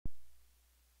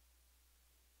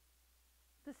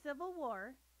Civil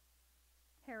War,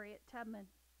 Harriet Tubman,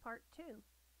 Part 2.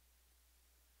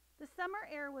 The summer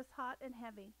air was hot and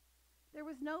heavy. There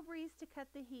was no breeze to cut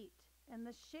the heat, and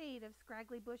the shade of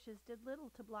scraggly bushes did little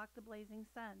to block the blazing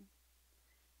sun.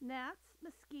 Gnats,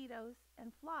 mosquitoes,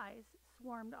 and flies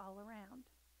swarmed all around,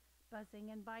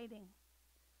 buzzing and biting.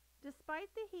 Despite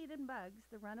the heat and bugs,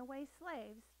 the runaway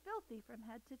slaves, filthy from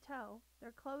head to toe,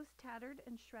 their clothes tattered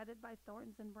and shredded by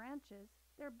thorns and branches,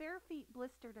 their bare feet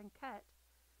blistered and cut,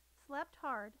 slept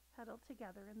hard, huddled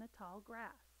together in the tall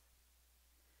grass.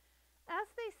 As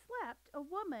they slept, a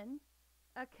woman,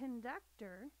 a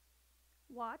conductor,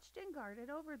 watched and guarded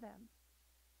over them.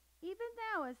 Even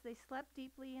now, as they slept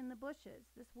deeply in the bushes,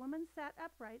 this woman sat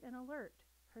upright and alert,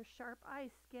 her sharp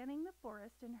eyes scanning the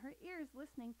forest and her ears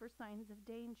listening for signs of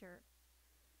danger.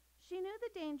 She knew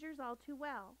the dangers all too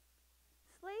well.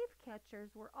 Slave catchers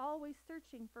were always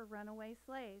searching for runaway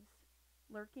slaves,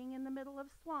 lurking in the middle of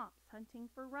swamps, hunting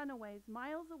for runaways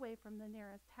miles away from the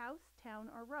nearest house, town,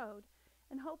 or road,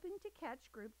 and hoping to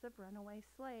catch groups of runaway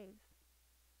slaves.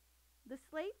 The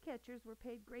slave catchers were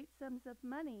paid great sums of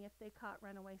money if they caught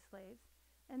runaway slaves,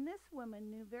 and this woman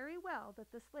knew very well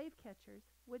that the slave catchers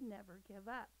would never give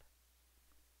up.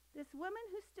 This woman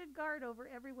who stood guard over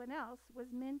everyone else was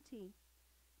Minty,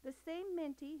 the same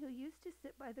Minty who used to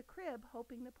sit by the crib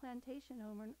hoping the plantation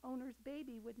owner's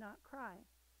baby would not cry.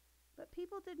 But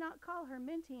people did not call her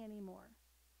Minty anymore.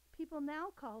 People now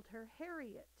called her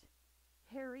Harriet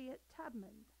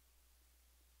Tubman.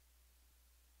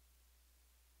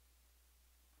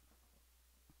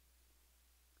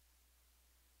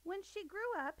 When she grew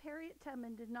up, Harriet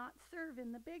Tubman did not serve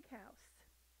in the big house.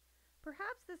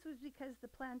 Perhaps this was because the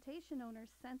plantation owners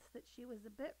sensed that she was a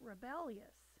bit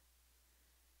rebellious.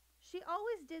 She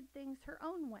always did things her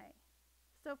own way.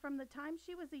 So from the time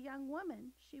she was a young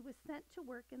woman, she was sent to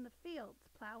work in the fields,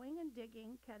 plowing and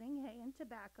digging, cutting hay and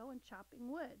tobacco, and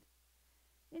chopping wood.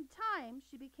 In time,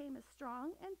 she became as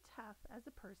strong and tough as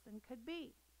a person could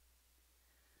be.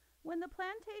 When the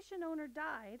plantation owner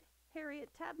died, Harriet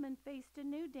Tubman faced a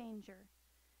new danger.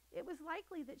 It was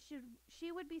likely that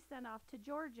she would be sent off to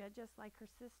Georgia just like her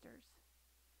sisters.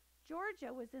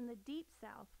 Georgia was in the deep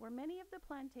South, where many of the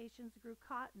plantations grew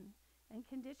cotton, and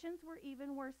conditions were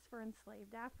even worse for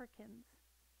enslaved Africans.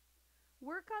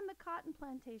 Work on the cotton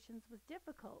plantations was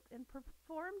difficult and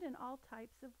performed in all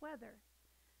types of weather.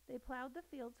 They plowed the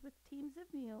fields with teams of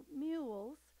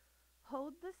mules,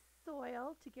 hoed the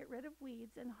soil to get rid of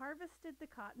weeds, and harvested the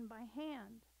cotton by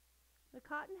hand. The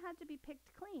cotton had to be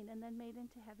picked clean and then made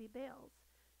into heavy bales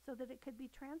so that it could be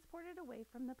transported away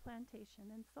from the plantation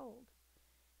and sold.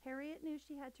 Harriet knew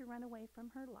she had to run away from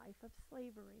her life of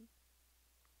slavery.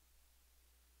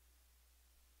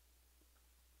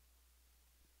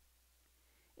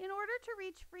 In order to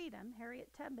reach freedom, Harriet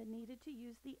Tubman needed to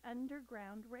use the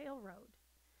Underground Railroad.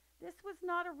 This was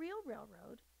not a real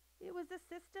railroad. It was a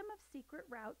system of secret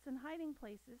routes and hiding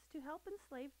places to help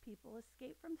enslaved people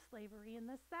escape from slavery in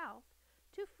the South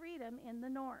to freedom in the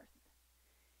North.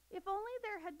 If only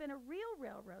there had been a real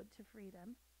railroad to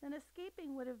freedom, then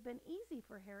escaping would have been easy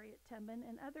for Harriet Tubman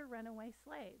and other runaway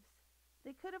slaves.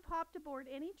 They could have hopped aboard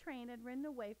any train and ridden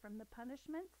away from the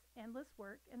punishments, endless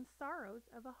work, and sorrows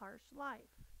of a harsh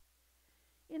life.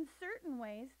 In certain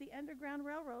ways, the Underground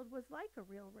Railroad was like a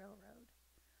real railroad.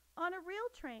 On a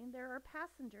real train, there are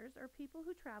passengers or people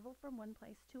who travel from one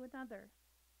place to another.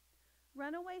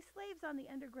 Runaway slaves on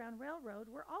the Underground Railroad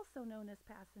were also known as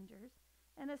passengers,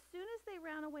 and as soon as they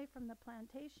ran away from the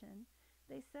plantation,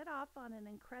 they set off on an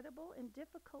incredible and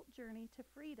difficult journey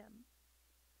to freedom.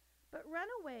 But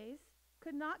runaways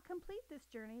could not complete this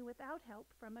journey without help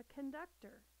from a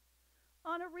conductor.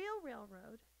 On a real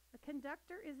railroad, a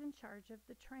conductor is in charge of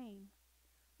the train.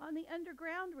 On the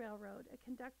Underground Railroad, a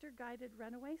conductor guided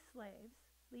runaway slaves,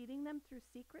 leading them through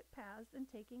secret paths and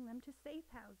taking them to safe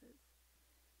houses.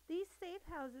 These safe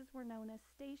houses were known as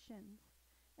stations,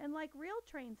 and like real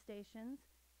train stations,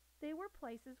 they were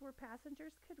places where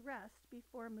passengers could rest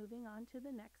before moving on to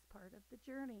the next part of the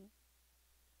journey.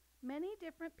 Many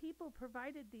different people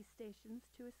provided these stations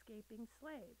to escaping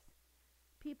slaves.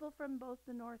 People from both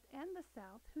the North and the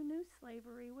South who knew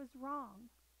slavery was wrong.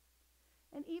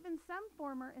 And even some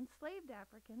former enslaved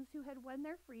Africans who had won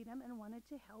their freedom and wanted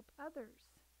to help others.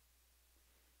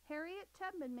 Harriet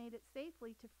Tubman made it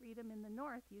safely to freedom in the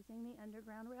North using the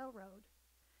Underground Railroad.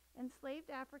 Enslaved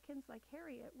Africans like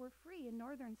Harriet were free in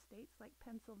northern states like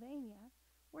Pennsylvania,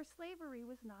 where slavery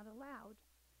was not allowed.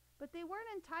 But they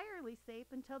weren't entirely safe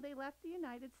until they left the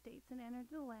United States and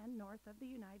entered the land north of the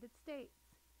United States.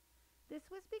 This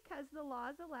was because the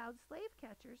laws allowed slave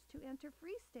catchers to enter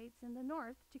free states in the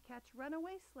North to catch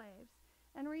runaway slaves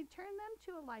and return them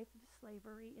to a life of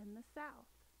slavery in the South.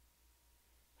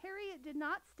 Harriet did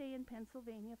not stay in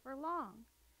Pennsylvania for long.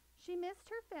 She missed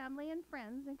her family and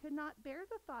friends and could not bear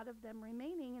the thought of them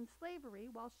remaining in slavery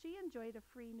while she enjoyed a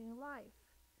free new life.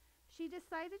 She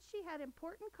decided she had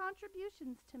important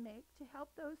contributions to make to help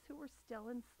those who were still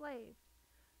enslaved.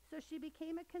 So she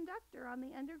became a conductor on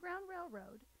the Underground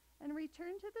Railroad and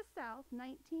returned to the South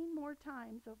 19 more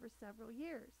times over several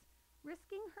years,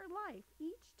 risking her life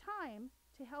each time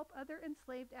to help other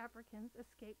enslaved Africans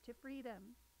escape to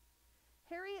freedom.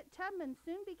 Harriet Tubman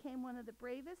soon became one of the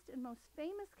bravest and most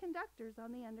famous conductors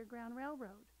on the Underground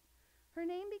Railroad. Her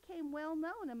name became well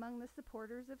known among the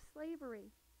supporters of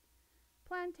slavery.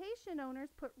 Plantation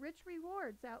owners put rich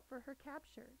rewards out for her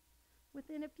capture.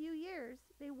 Within a few years,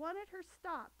 they wanted her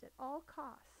stopped at all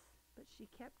costs, but she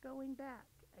kept going back,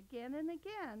 again and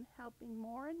again, helping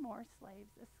more and more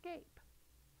slaves escape.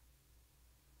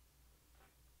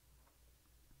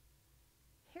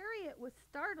 Harriet was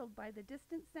startled by the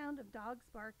distant sound of dogs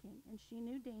barking, and she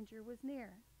knew danger was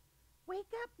near.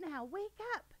 "Wake up now, wake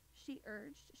up," she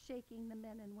urged, shaking the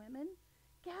men and women.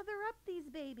 "Gather up these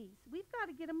babies. We've got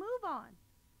to get a move on."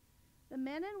 The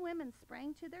men and women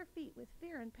sprang to their feet with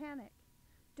fear and panic.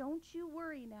 "Don't you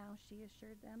worry now," she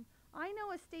assured them. "I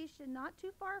know a station not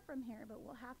too far from here, but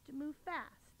we'll have to move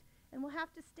fast, and we'll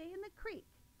have to stay in the creek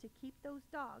to keep those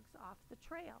dogs off the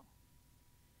trail."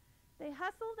 They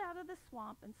hustled out of the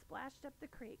swamp and splashed up the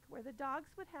creek, where the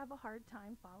dogs would have a hard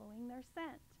time following their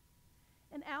scent.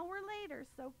 An hour later,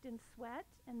 soaked in sweat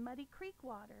and muddy creek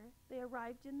water, they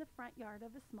arrived in the front yard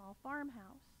of a small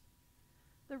farmhouse.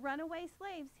 The runaway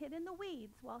slaves hid in the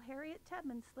weeds while Harriet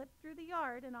Tubman slipped through the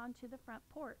yard and onto the front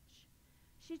porch.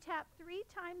 She tapped 3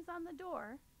 times on the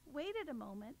door, waited a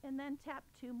moment, and then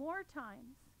tapped 2 more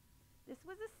times. This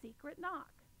was a secret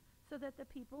knock, so that the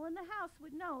people in the house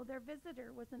would know their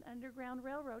visitor was an Underground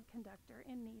Railroad conductor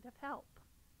in need of help.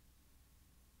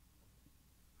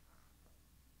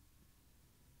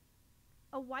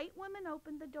 A white woman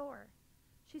opened the door.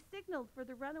 She signaled for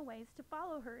the runaways to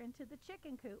follow her into the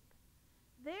chicken coop.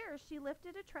 There, she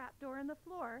lifted a trapdoor in the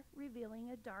floor, revealing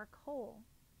a dark hole.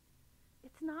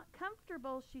 "It's not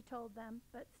comfortable," she told them,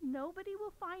 "but nobody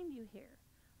will find you here.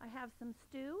 I have some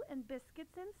stew and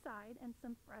biscuits inside and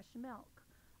some fresh milk.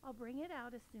 I'll bring it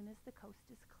out as soon as the coast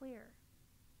is clear."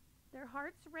 Their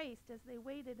hearts raced as they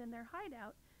waited in their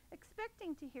hideout,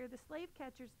 expecting to hear the slave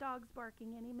catchers' dogs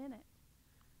barking any minute.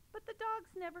 But the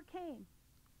dogs never came.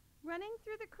 Running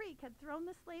through the creek had thrown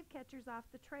the slave catchers off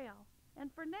the trail,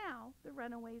 and for now, the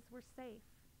runaways were safe.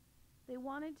 They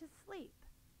wanted to sleep,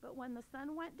 but when the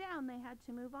sun went down, they had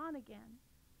to move on again.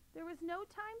 There was no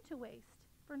time to waste,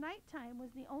 for nighttime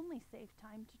was the only safe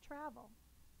time to travel.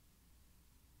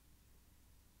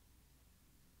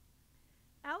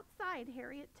 Outside,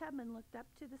 Harriet Tubman looked up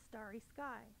to the starry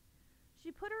sky.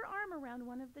 She put her arm around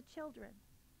one of the children.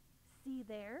 "See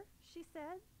there," she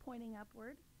said, pointing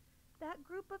upward. "That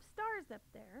group of stars up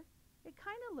there, it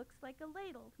kind of looks like a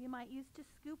ladle you might use to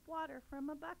scoop water from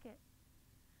a bucket.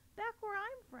 Back where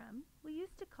I'm from, we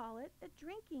used to call it a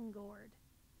drinking gourd.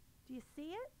 Do you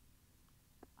see it?"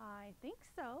 "I think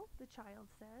so," the child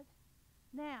said.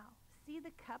 "Now, see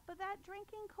the cup of that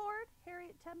drinking gourd?"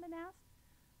 Harriet Tubman asked.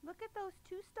 "Look at those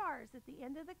 2 stars at the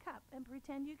end of the cup and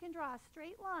pretend you can draw a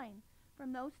straight line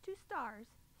from those 2 stars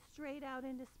straight out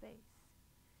into space.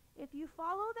 If you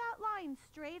follow that line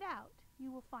straight out,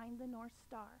 you will find the North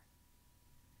Star.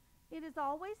 It is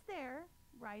always there,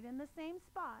 right in the same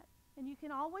spot, and you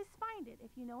can always find it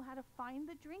if you know how to find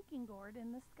the drinking gourd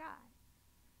in the sky.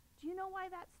 Do you know why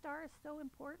that star is so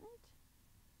important?"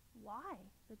 "Why?"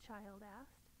 the child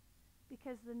asked.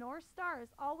 "Because the North Star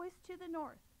is always to the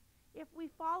north. If we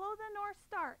follow the North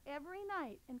Star every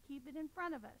night and keep it in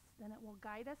front of us, then it will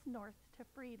guide us north to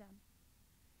freedom."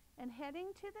 And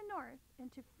heading to the north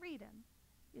and to freedom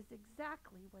is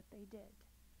exactly what they did.